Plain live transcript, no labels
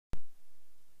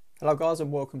Hello guys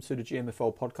and welcome to the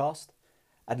GMFL podcast.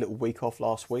 I had a little week off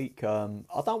last week. I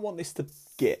don't want this to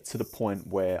get to the point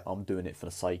where I'm doing it for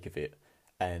the sake of it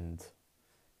and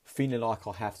feeling like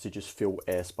I have to just fill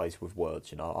airspace with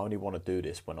words. I only want to do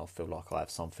this when I feel like I have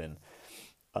something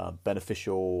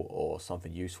beneficial or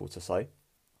something useful to say.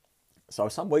 So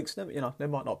some weeks, there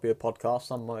might not be a podcast.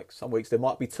 Some weeks there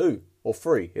might be 2 or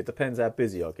 3. It depends how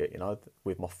busy I get,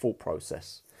 with my thought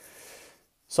process.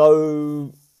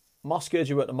 So my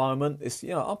schedule at the moment is,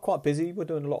 I'm quite busy. We're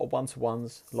doing a lot of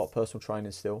one-to-ones, a lot of personal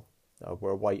training still.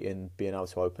 We're awaiting being able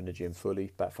to open the gym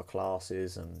fully, back for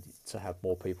classes and to have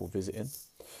more people visiting.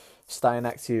 Staying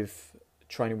active,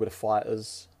 training with the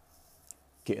fighters,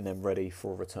 getting them ready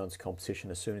for a return to competition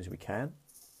as soon as we can.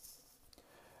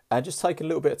 And just taking a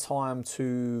little bit of time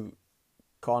to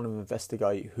kind of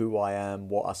investigate who I am,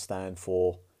 what I stand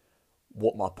for,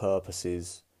 what my purpose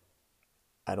is,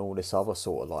 and all this other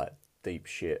sort of like deep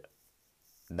shit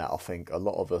that I think a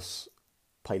lot of us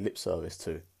pay lip service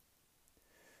to.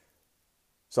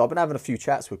 So I've been having a few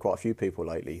chats with quite a few people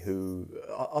lately who,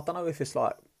 I don't know if it's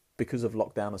like because of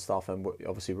lockdown and stuff, and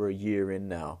obviously we're a year in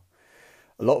now,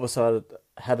 a lot of us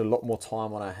had a lot more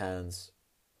time on our hands,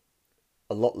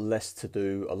 a lot less to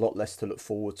do, a lot less to look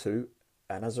forward to,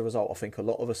 and as a result I think a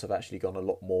lot of us have actually gone a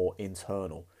lot more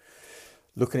internal,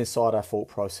 looking inside our thought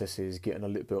processes, getting a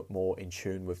little bit more in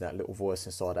tune with that little voice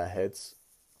inside our heads.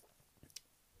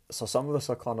 So some of us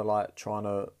are kind of like trying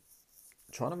to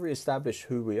reestablish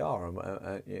who we are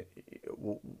and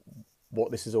what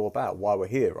this is all about, why we're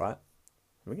here, right?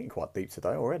 We're getting quite deep today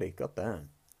already, god damn.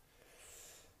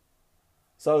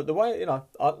 So the way,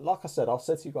 like I said, I've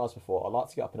said to you guys before, I like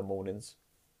to get up in the mornings.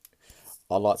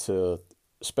 I like to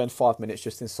spend 5 minutes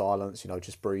just in silence,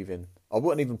 just breathing. I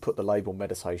wouldn't even put the label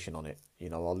meditation on it.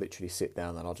 I'll literally sit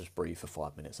down and I'll just breathe for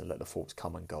 5 minutes and let the thoughts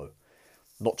come and go.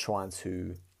 Not trying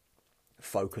to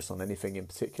focus on anything in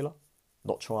particular,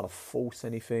 not trying to force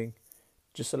anything,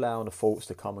 just allowing the thoughts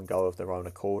to come and go of their own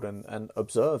accord and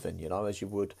observing, as you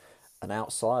would an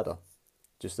outsider,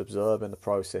 just observing the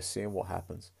process, seeing what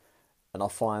happens. And I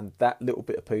find that little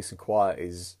bit of peace and quiet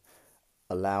is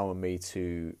allowing me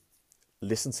to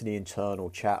listen to the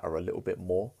internal chatter a little bit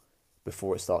more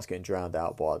before it starts getting drowned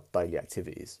out by daily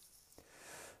activities.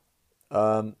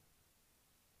 So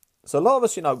a lot of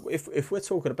us, if we're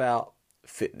talking about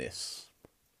fitness,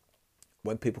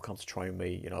 when people come to train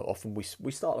me, often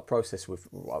we start the process with,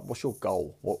 what's your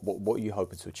goal? What are you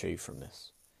hoping to achieve from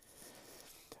this?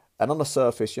 And on the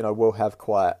surface, we'll have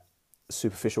quite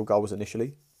superficial goals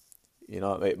initially.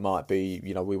 It might be,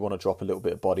 we want to drop a little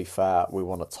bit of body fat, we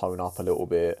want to tone up a little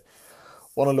bit,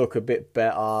 want to look a bit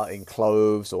better in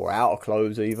clothes or out of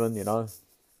clothes even,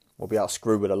 We'll be able to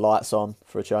screw with the lights on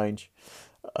for a change.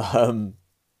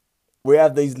 We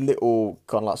have these little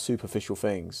kind of like superficial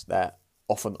things that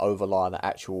often overlie the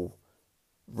actual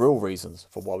real reasons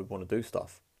for why we want to do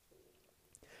stuff.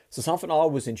 So something I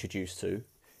was introduced to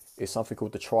is something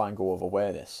called the triangle of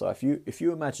awareness. So if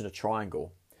you imagine a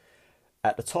triangle,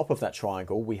 at the top of that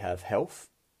triangle we have health,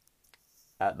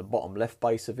 at the bottom left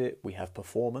base of it we have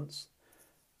performance,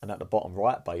 and at the bottom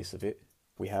right base of it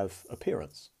we have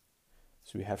appearance.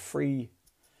 So we have three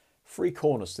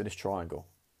corners to this triangle: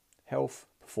 health,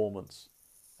 performance,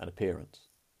 and appearance.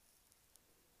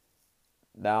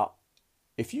 Now,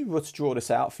 if you were to draw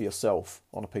this out for yourself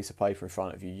on a piece of paper in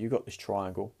front of you, you got this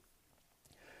triangle.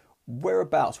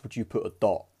 Whereabouts would you put a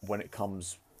dot when it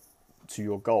comes to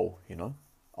your goal?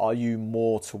 Are you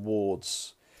more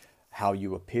towards how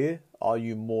you appear? Are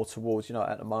you more towards,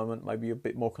 at the moment, maybe you're a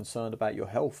bit more concerned about your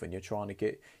health and you're trying to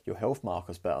get your health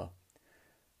markers better?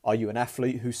 Are you an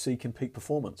athlete who's seeking peak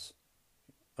performance?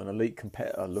 An elite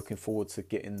competitor looking forward to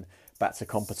getting back to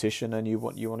competition and you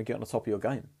want to get on the top of your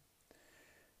game?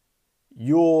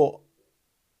 Your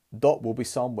dot will be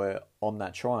somewhere on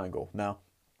that triangle. Now,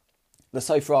 let's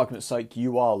say for argument's sake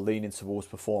you are leaning towards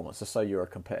performance. Let's say you're a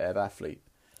competitive athlete.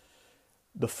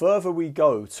 The further we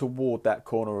go toward that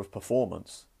corner of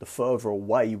performance, the further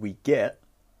away we get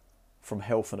from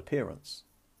health and appearance.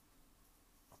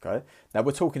 Okay? Now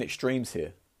we're talking extremes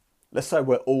here. Let's say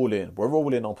we're all in. We're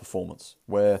all in on performance.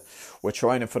 We're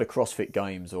training for the CrossFit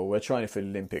Games or we're training for the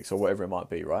Olympics or whatever it might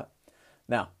be, right?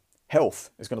 Now, health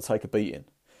is going to take a beating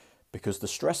because the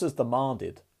stresses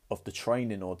demanded of the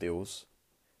training ordeals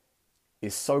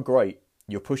is so great.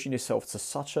 You're pushing yourself to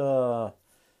such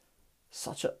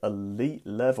an elite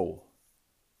level.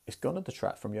 It's going to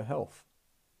detract from your health.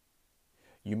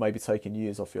 You may be taking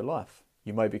years off your life.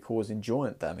 You may be causing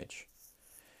joint damage.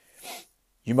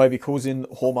 You may be causing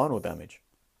hormonal damage.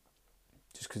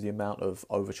 Just because the amount of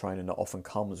overtraining that often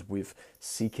comes with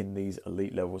seeking these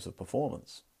elite levels of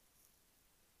performance.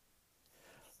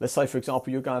 Let's say, for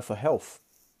example, you're going for health.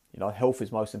 Health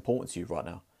is most important to you right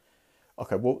now.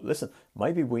 Okay, well, listen,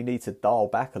 maybe we need to dial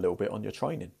back a little bit on your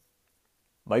training.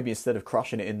 Maybe instead of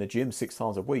crushing it in the gym 6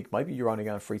 times a week, maybe you're only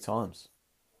going 3 times.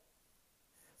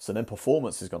 So then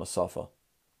performance is going to suffer.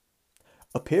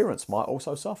 Appearance might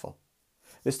also suffer.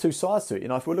 There's 2 sides to it.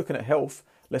 If we're looking at health,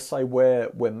 let's say we're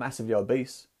massively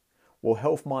obese. Well,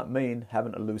 health might mean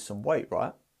having to lose some weight,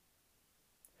 right?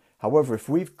 However, if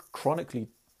we've chronically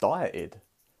dieted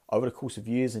over the course of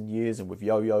years and years, and we've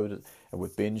yo-yoed and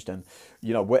we've binged, and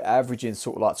we're averaging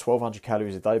sort of like 1,200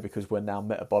 calories a day because we're now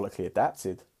metabolically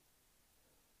adapted,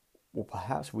 well,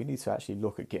 perhaps we need to actually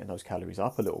look at getting those calories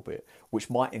up a little bit, which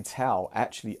might entail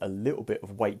actually a little bit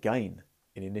of weight gain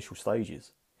in initial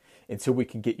stages until we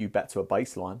can get you back to a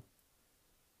baseline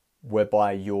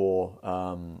whereby your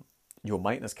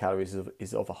maintenance calories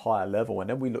is of a higher level, and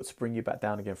then we look to bring you back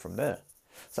down again from there.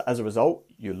 So as a result,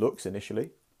 your looks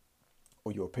initially,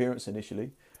 or your appearance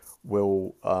initially,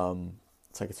 will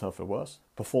take a turn for the worse.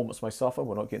 Performance may suffer.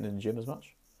 We're not getting in the gym as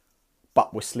much,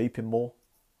 but we're sleeping more,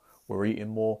 we're eating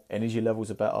more, energy levels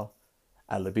are better,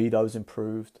 our libido's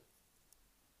improved,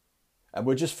 and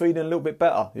we're just feeling a little bit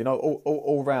better,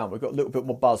 all round. We've got a little bit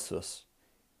more buzz to us,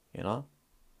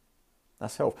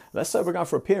 That's health. Let's say we're going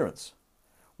for appearance.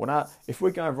 Well, now, if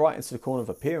we're going right into the corner of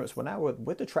appearance, well, now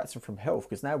we're detracting from health,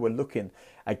 because now we're looking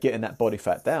at getting that body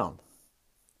fat down.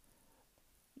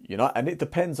 And it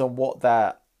depends on what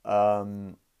that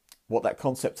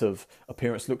concept of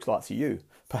appearance looks like to you.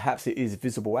 Perhaps it is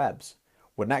visible abs.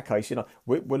 Well, in that case,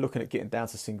 we're looking at getting down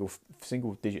to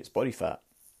single digits body fat.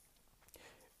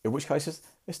 In which case,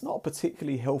 it's not a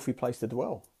particularly healthy place to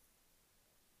dwell.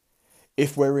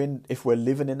 If we're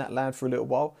living in that land for a little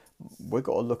while, we've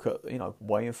got to look at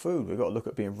weighing food. We've got to look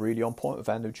at being really on point with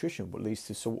our nutrition, what leads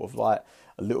to sort of like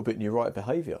a little bit neurotic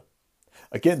behaviour.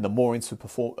 Again, the more into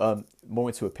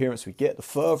appearance we get, the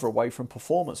further away from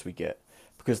performance we get,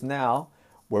 because now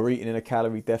we're eating in a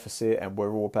calorie deficit and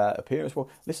we're all about appearance. Well,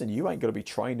 listen, you ain't going to be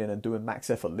training and doing max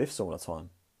effort lifts all the time,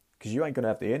 because you ain't going to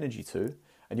have the energy to,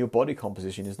 and your body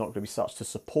composition is not going to be such to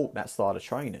support that style of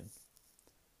training.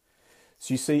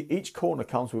 So you see, each corner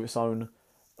comes with its own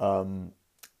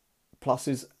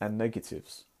pluses and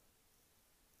negatives.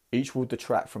 Each will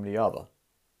detract from the other.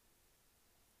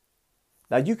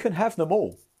 Now, you can have them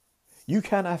all. You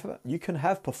can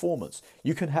have performance.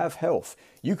 You can have health.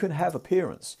 You can have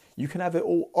appearance. You can have it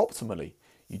all optimally.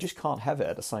 You just can't have it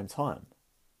at the same time.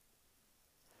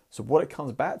 So what it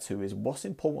comes back to is what's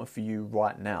important for you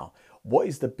right now. What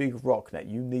is the big rock that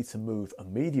you need to move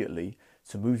immediately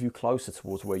to move you closer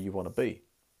towards where you want to be?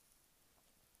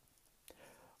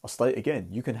 I'll state again,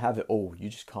 you can have it all. You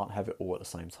just can't have it all at the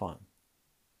same time.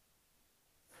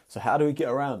 So how do we get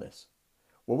around this?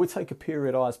 Well, we take a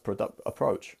periodized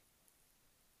approach.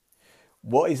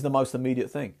 What is the most immediate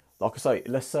thing? Like I say,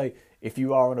 let's say if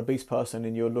you are an obese person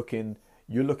and you're looking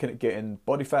at getting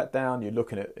body fat down, you're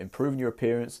looking at improving your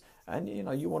appearance, and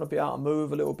you want to be able to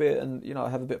move a little bit and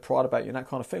have a bit of pride about you and that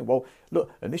kind of thing. Well,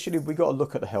 look, initially we got to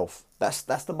look at the health. That's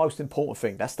the most important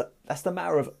thing. That's the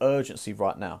matter of urgency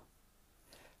right now.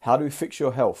 How do we fix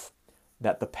your health?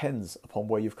 That depends upon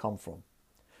where you've come from.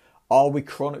 Are we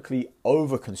chronically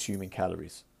over-consuming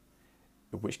calories?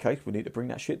 In which case, we need to bring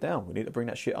that shit down. We need to bring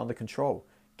that shit under control.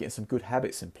 Getting some good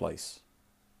habits in place.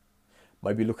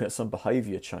 Maybe looking at some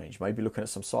behaviour change. Maybe looking at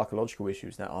some psychological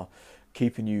issues that are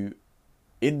keeping you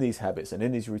in these habits and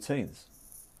in these routines.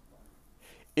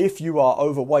 If you are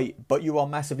overweight, but you are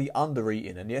massively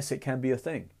under-eating, and yes, it can be a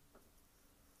thing.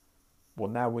 Well,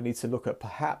 now we need to look at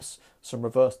perhaps some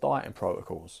reverse dieting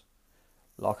protocols.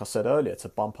 Like I said earlier, to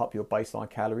bump up your baseline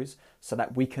calories so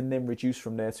that we can then reduce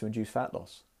from there to induce fat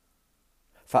loss.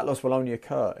 Fat loss will only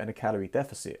occur in a calorie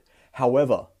deficit.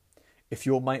 However, if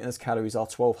your maintenance calories are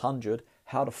 1,200,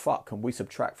 how the fuck can we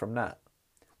subtract from that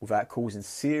without causing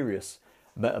serious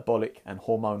metabolic and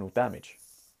hormonal damage?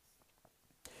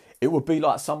 It would be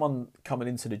like someone coming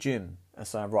into the gym and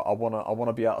saying, right, I want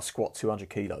to be able to squat 200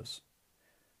 kilos.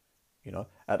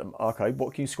 Okay,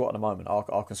 what can you squat at the moment?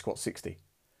 I can squat 60.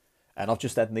 And I've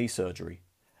just had knee surgery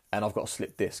and I've got a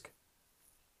slipped disc.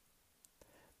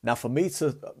 Now, for me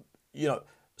to,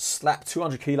 slap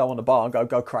 200 kilo on the bar and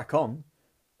go crack on,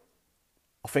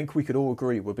 I think we could all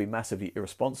agree would be massively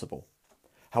irresponsible.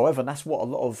 However, that's what a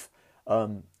lot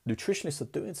of nutritionists are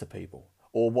doing to people,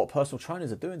 or what personal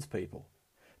trainers are doing to people.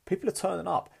 People are turning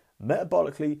up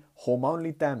metabolically,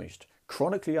 hormonally damaged,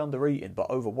 chronically under-eating but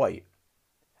overweight,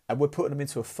 and we're putting them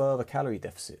into a further calorie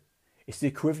deficit. It's the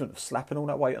equivalent of slapping all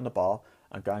that weight on the bar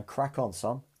and going, crack on,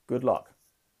 son, good luck.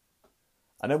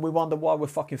 And then we wonder why we're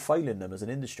fucking failing them as an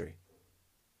industry.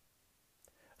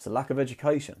 It's a lack of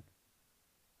education.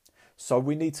 So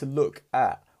we need to look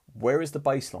at, where is the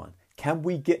baseline? Can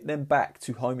we get them back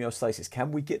to homeostasis?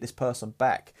 Can we get this person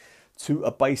back to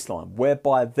a baseline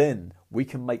whereby then we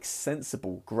can make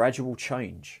sensible, gradual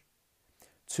change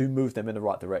to move them in the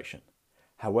right direction?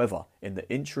 However, in the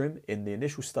interim, in the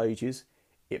initial stages,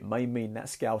 it may mean that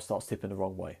scale starts tipping the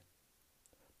wrong way.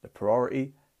 The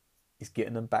priority is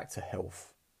getting them back to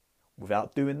health.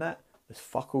 Without doing that, there's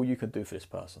fuck all you can do for this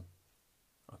person.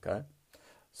 Okay?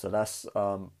 So that's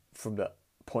from the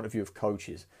point of view of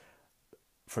coaches.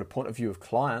 From the point of view of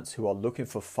clients who are looking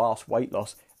for fast weight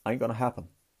loss, ain't going to happen.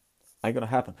 Ain't going to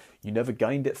happen. You never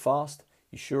gained it fast.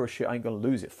 You sure as shit ain't going to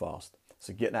lose it fast.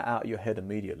 So get that out of your head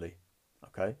immediately.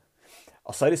 Okay?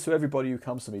 I'll say this to everybody who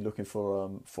comes to me looking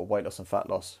for weight loss and fat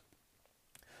loss.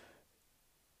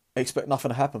 Expect nothing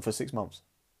to happen for 6 months.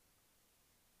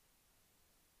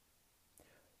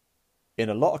 In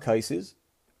a lot of cases,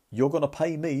 you're going to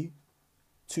pay me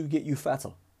to get you fatter.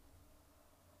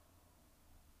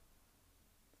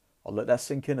 I'll let that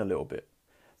sink in a little bit.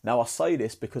 Now, I say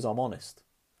this because I'm honest.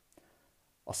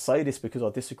 I say this because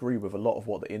I disagree with a lot of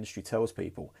what the industry tells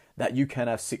people, that you can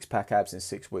have 6-pack abs in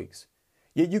 6 weeks.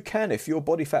 Yeah, you can if your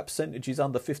body fat percentage is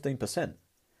under 15%.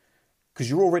 Because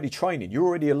you're already training. You're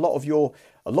already a lot of your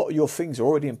things are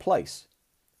already in place.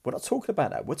 We're not talking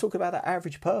about that. We're talking about that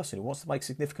average person who wants to make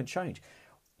significant change.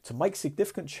 To make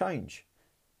significant change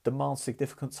demands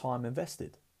significant time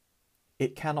invested.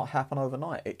 It cannot happen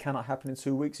overnight. It cannot happen in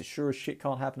 2 weeks. It sure as shit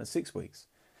can't happen in 6 weeks.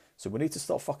 So we need to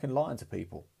stop fucking lying to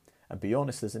people and be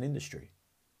honest as an industry.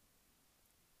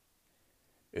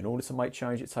 In order to make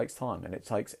change, it takes time and it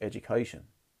takes education.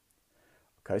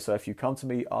 Okay, so if you come to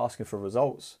me asking for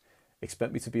results,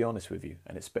 expect me to be honest with you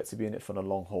and expect to be in it for the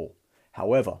long haul.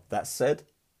 However, that said,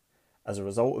 as a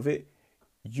result of it,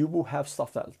 you will have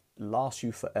stuff that lasts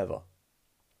you forever.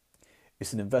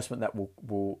 It's an investment that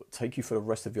will take you for the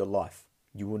rest of your life.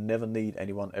 You will never need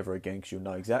anyone ever again because you'll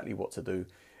know exactly what to do,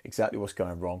 exactly what's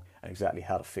going wrong, and exactly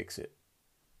how to fix it.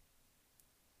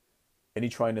 Any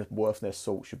trainer worth their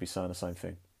salt should be saying the same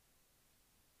thing.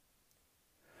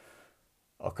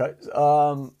 Okay.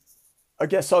 I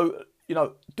guess so.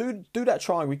 Do that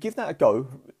triangle. Give that a go.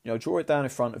 Draw it down in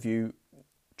front of you.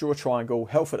 Draw a triangle.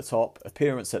 Health at the top.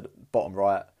 Appearance at the bottom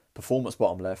right. Performance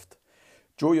bottom left.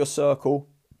 Draw your circle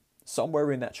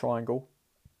somewhere in that triangle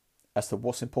as to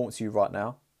what's important to you right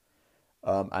now,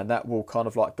 and that will kind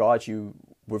of like guide you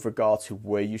with regard to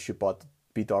where you should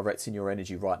be directing your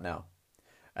energy right now.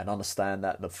 And understand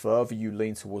that the further you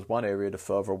lean towards one area, the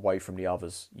further away from the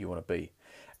others you want to be.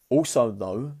 Also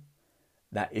know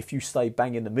that if you stay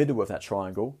bang in the middle of that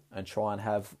triangle and try and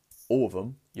have all of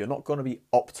them, you're not going to be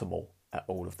optimal at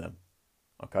all of them.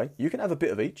 Okay? You can have a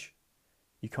bit of each.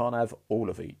 You can't have all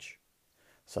of each.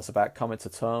 So it's about coming to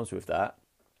terms with that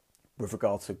with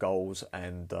regard to goals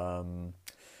and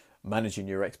managing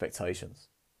your expectations.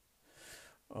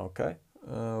 Okay?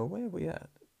 Where are we at?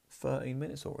 13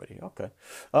 minutes already. Okay.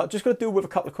 Just going to deal with a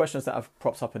couple of questions that have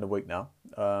cropped up in the week now.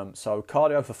 So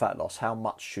cardio for fat loss. How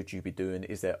much should you be doing?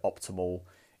 Is there optimal?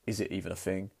 Is it even a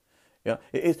thing? Yeah,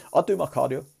 it is. I do my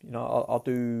cardio. I'll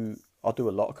do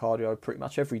a lot of cardio. Pretty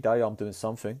much every day I'm doing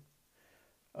something.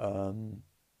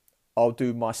 I'll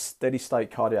do my steady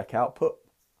state cardiac output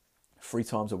 3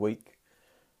 times a week.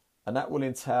 And that will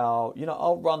entail,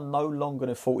 I'll run no longer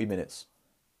than 40 minutes.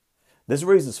 There's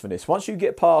reasons for this. Once you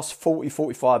get past 40,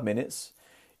 45 minutes,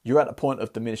 you're at a point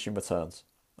of diminishing returns.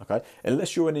 Okay?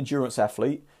 Unless you're an endurance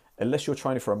athlete, unless you're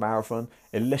training for a marathon,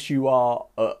 unless you are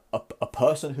a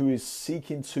person who is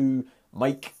seeking to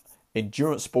make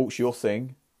endurance sports your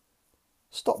thing,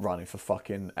 stop running for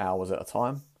fucking hours at a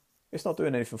time. It's not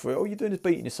doing anything for you. All you're doing is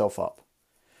beating yourself up.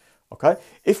 Okay?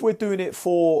 If we're doing it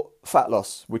for fat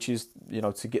loss, which is,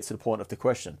 to get to the point of the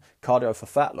question, cardio for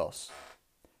fat loss,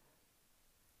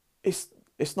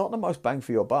 it's not the most bang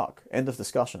for your buck. End of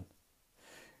discussion.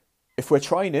 If we're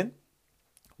training,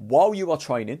 while you are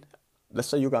training, let's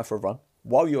say you're going for a run,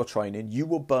 while you're training, you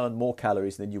will burn more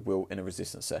calories than you will in a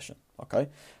resistance session. Okay?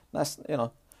 That's,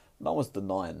 no one's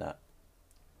denying that.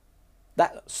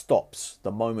 That stops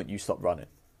the moment you stop running.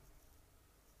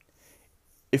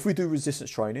 If we do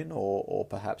resistance training or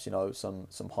perhaps,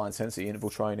 some high intensity interval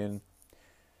training,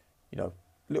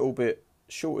 little bit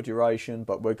shorter duration,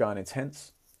 but we're going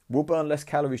intense, we'll burn less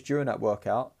calories during that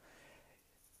workout,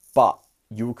 but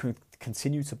you will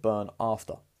continue to burn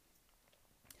after.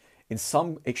 In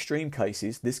some extreme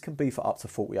cases, this can be for up to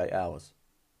 48 hours.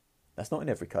 That's not in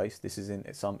every case. This is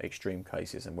in some extreme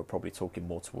cases, and we're probably talking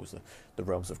more towards the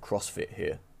realms of CrossFit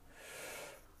here.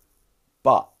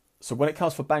 But, so when it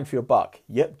comes for bang for your buck,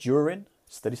 yep, during,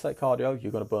 Steady state cardio, you're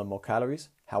going to burn more calories.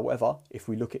 However, if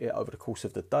we look at it over the course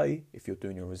of the day, if you're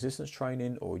doing your resistance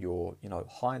training or your,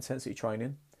 high intensity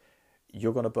training,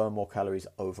 you're going to burn more calories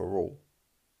overall.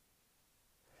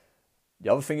 The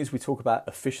other thing is we talk about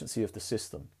efficiency of the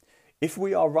system. If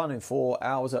we are running for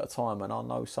hours at a time, and I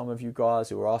know some of you guys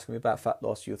who are asking me about fat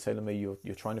loss, you're telling me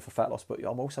you're training for fat loss, but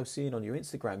I'm also seeing on your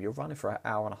Instagram, you're running for an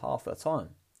hour and a half at a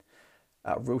time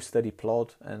at a real steady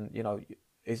plod. And,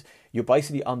 you're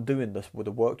basically undoing with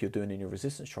the work you're doing in your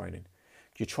resistance training.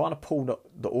 You're trying to pull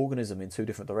the organism in two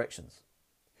different directions.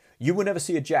 You will never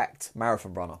see a jacked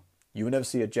marathon runner. You will never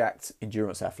see a jacked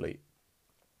endurance athlete.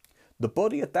 The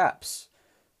body adapts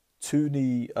to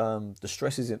the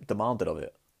stresses demanded of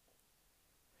it.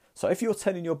 So if you're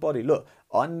telling your body, look,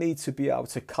 I need to be able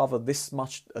to cover this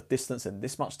much distance in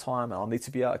this much time, and I need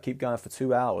to be able to keep going for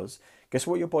 2 hours, guess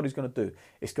what your body's going to do?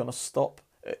 It's going to stop.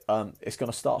 It's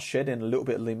going to start shedding a little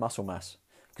bit of lean muscle mass,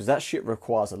 because that shit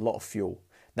requires a lot of fuel.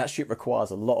 That shit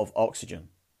requires a lot of oxygen.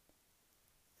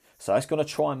 So it's going to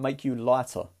try and make you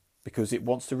lighter because it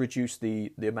wants to reduce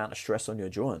the amount of stress on your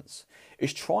joints.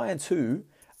 It's trying to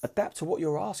adapt to what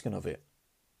you're asking of it.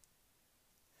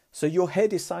 So your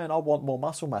head is saying, I want more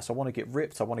muscle mass, I want to get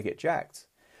ripped, I want to get jacked.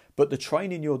 But the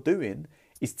training you're doing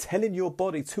is telling your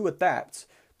body to adapt,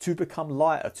 to become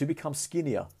lighter, to become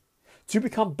skinnier, to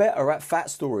become better at fat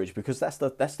storage, because that's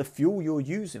the fuel you're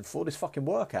using for this fucking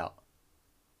workout.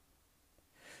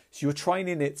 So you're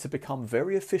training it to become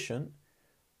very efficient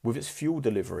with its fuel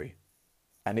delivery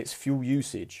and its fuel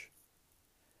usage.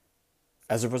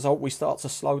 As a result, we start to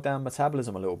slow down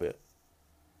metabolism a little bit.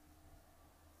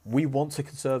 We want to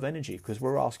conserve energy because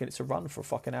we're asking it to run for a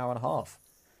fucking hour and a half.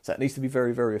 So it needs to be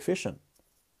very, very efficient.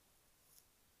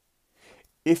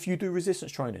 If you do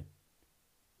resistance training,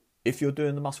 if you're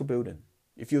doing the muscle building,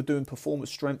 if you're doing performance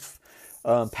strength,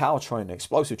 power training,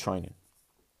 explosive training,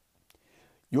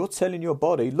 you're telling your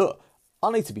body, look,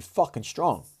 I need to be fucking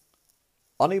strong.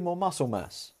 I need more muscle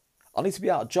mass. I need to be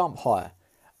able to jump higher.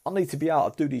 I need to be able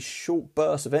to do these short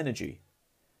bursts of energy.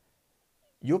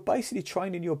 You're basically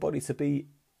training your body to be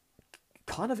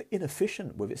kind of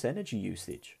inefficient with its energy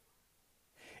usage.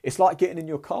 It's like getting in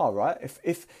your car, right?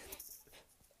 If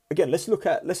again, let's look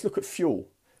at fuel.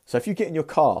 So if you get in your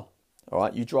car, all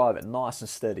right, you drive it nice and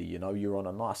steady, you're on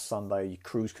a nice Sunday, you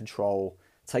cruise control,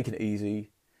 taking it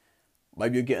easy.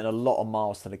 Maybe you're getting a lot of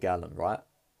miles to the gallon, right?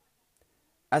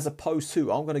 As opposed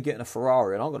to, I'm going to get in a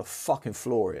Ferrari and I'm going to fucking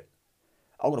floor it.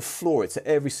 I'm going to floor it to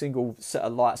every single set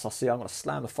of lights I see. I'm going to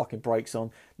slam the fucking brakes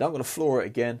on. Then I'm going to floor it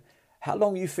again. How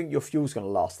long do you think your fuel's going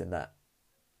to last in that?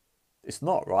 It's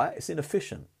not, right? It's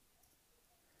inefficient.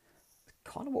 It's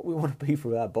kind of what we want to be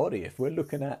for our body. If we're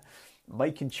looking at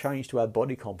making change to our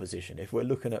body composition, if we're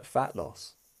looking at fat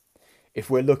loss, if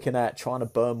we're looking at trying to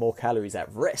burn more calories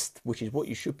at rest, which is what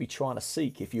you should be trying to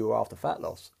seek if you are after fat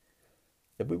loss,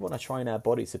 then we want to train our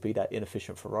body to be that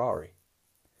inefficient Ferrari.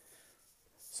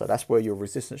 So that's where your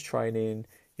resistance training,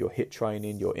 your HIIT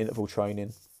training, your interval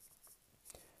training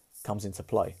comes into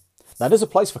play. Now, there's a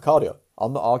place for cardio.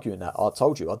 I'm not arguing that. I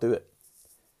told you, I do it.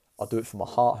 I do it for my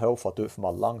heart health. I do it for my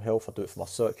lung health. I do it for my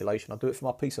circulation. I do it for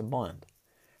my peace of mind.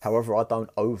 However, I don't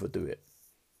overdo it.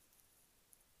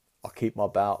 I keep my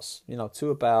bouts, to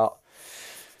about,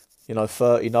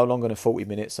 30, no longer than 40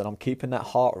 minutes. And I'm keeping that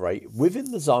heart rate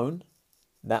within the zone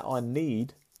that I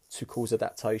need to cause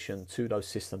adaptation to those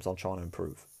systems I'm trying to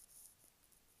improve.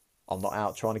 I'm not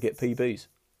out trying to get PBs.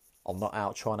 I'm not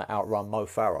out trying to outrun Mo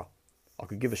Farah. I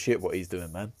could give a shit what he's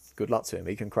doing, man. Good luck to him.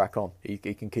 He can crack on. He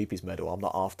can keep his medal. I'm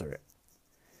not after it.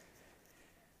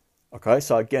 Okay,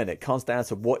 so again, it comes down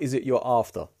to what is it you're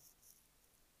after.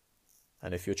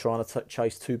 And if you're trying to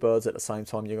chase two birds at the same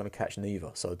time, you're going to catch neither.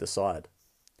 So decide.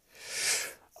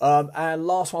 And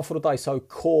last one for the day. So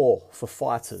core for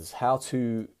fighters. How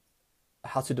to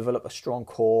develop a strong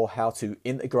core. How to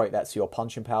integrate that to your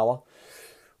punching power.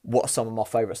 What are some of my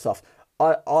favourite stuff?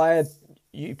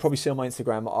 You probably see on my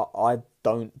Instagram, I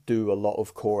don't do a lot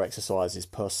of core exercises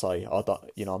per se.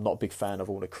 I'm not a big fan of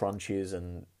all the crunches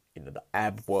and the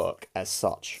ab work as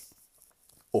such,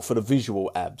 or for the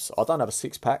visual abs. I don't have a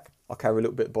six pack. I carry a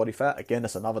little bit of body fat. Again,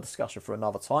 that's another discussion for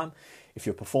another time. If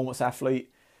you're a performance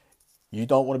athlete, you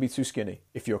don't want to be too skinny.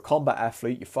 If you're a combat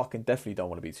athlete, you fucking definitely don't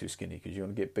want to be too skinny because you're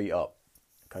going to get beat up.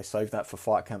 Okay, save that for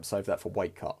fight camp, save that for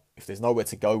weight cut. If there's nowhere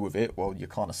to go with it, well, you're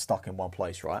kind of stuck in one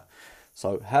place, right?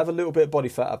 So have a little bit of body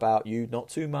fat about you, not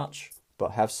too much,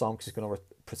 but have some because it's going to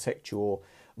protect your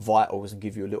vitals and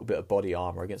give you a little bit of body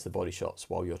armor against the body shots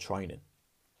while you're training.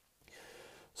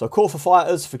 So core for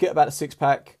fighters, forget about the six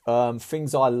pack.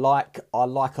 Things I like a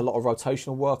lot of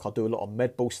rotational work. I do a lot of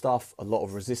med ball stuff, a lot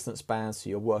of resistance bands. So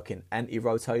you're working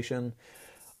anti-rotation.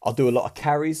 I'll do a lot of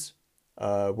carries,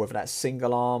 whether that's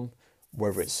single arm,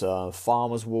 whether it's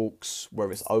farmer's walks,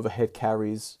 whether it's overhead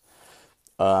carries.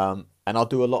 And I'll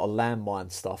do a lot of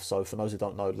landmine stuff. So for those who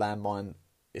don't know, landmine,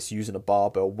 it's using a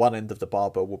barbell. One end of the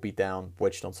barbell will be down,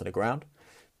 wedged onto the ground.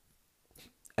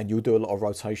 And you'll do a lot of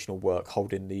rotational work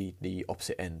holding the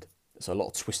opposite end. So a lot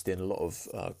of twisting, a lot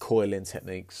of coiling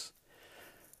techniques.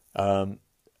 And,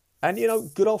 you know,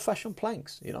 good old-fashioned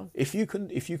planks, you know. If you can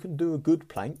do a good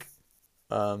plank,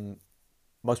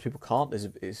 most people can't.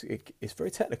 It's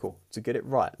very technical to get it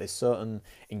right. There's certain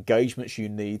engagements you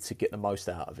need to get the most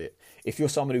out of it. If you're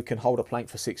someone who can hold a plank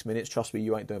for 6 minutes, trust me,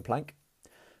 you ain't doing plank.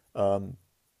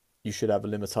 You should have a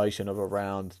limitation of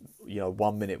around,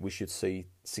 1 minute. We should see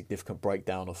significant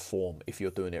breakdown of form if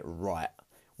you're doing it right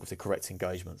with the correct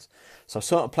engagements. So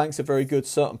certain planks are very good.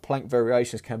 Certain plank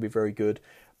variations can be very good.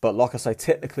 But like I say,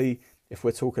 technically, if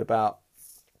we're talking about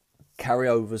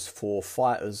carryovers for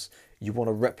fighters, you want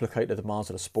to replicate the demands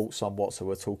of the sport somewhat. So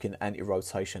we're talking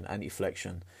anti-rotation,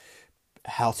 anti-flexion,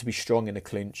 how to be strong in the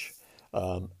clinch,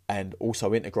 and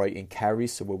also integrating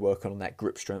carries. So we're working on that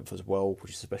grip strength as well,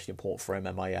 which is especially important for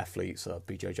MMA athletes,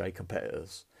 BJJ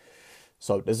competitors.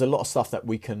 So there's a lot of stuff that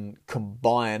we can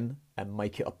combine and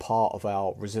make it a part of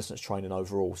our resistance training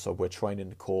overall. So we're training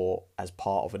the core as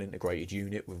part of an integrated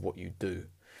unit with what you do.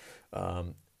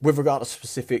 With regard to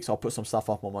specifics, I'll put some stuff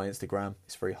up on my Instagram.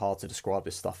 It's very hard to describe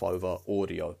this stuff over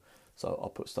audio, so I'll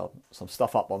put some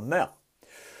stuff up on there.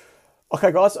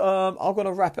 Okay, guys, I'm going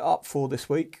to wrap it up for this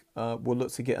week. We'll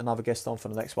look to get another guest on for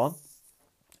the next one.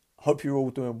 Hope you're all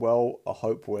doing well. I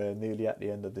hope we're nearly at the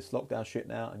end of this lockdown shit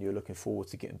now and you're looking forward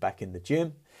to getting back in the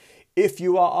gym. If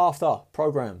you are after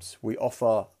programs, we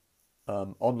offer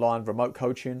online remote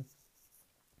coaching.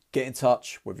 Get in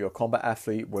touch, whether you're a combat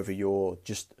athlete, whether you're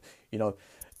just,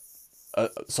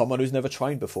 someone who's never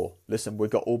trained before. Listen, we've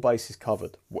got all bases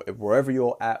covered. Wherever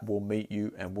you're at, we'll meet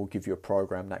you and we'll give you a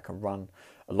program that can run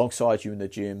alongside you in the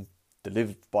gym,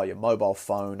 delivered by your mobile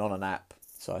phone on an app.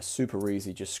 So it's super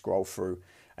easy. Just scroll through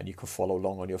and you can follow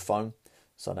along on your phone,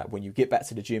 so that when you get back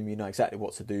to the gym, you know exactly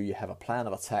what to do. You have a plan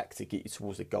of attack to get you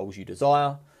towards the goals you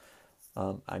desire,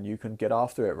 and you can get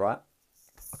after it, right?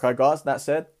 Okay, guys, that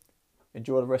said,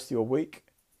 enjoy the rest of your week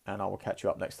and I will catch you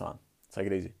up next time. Take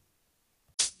it easy.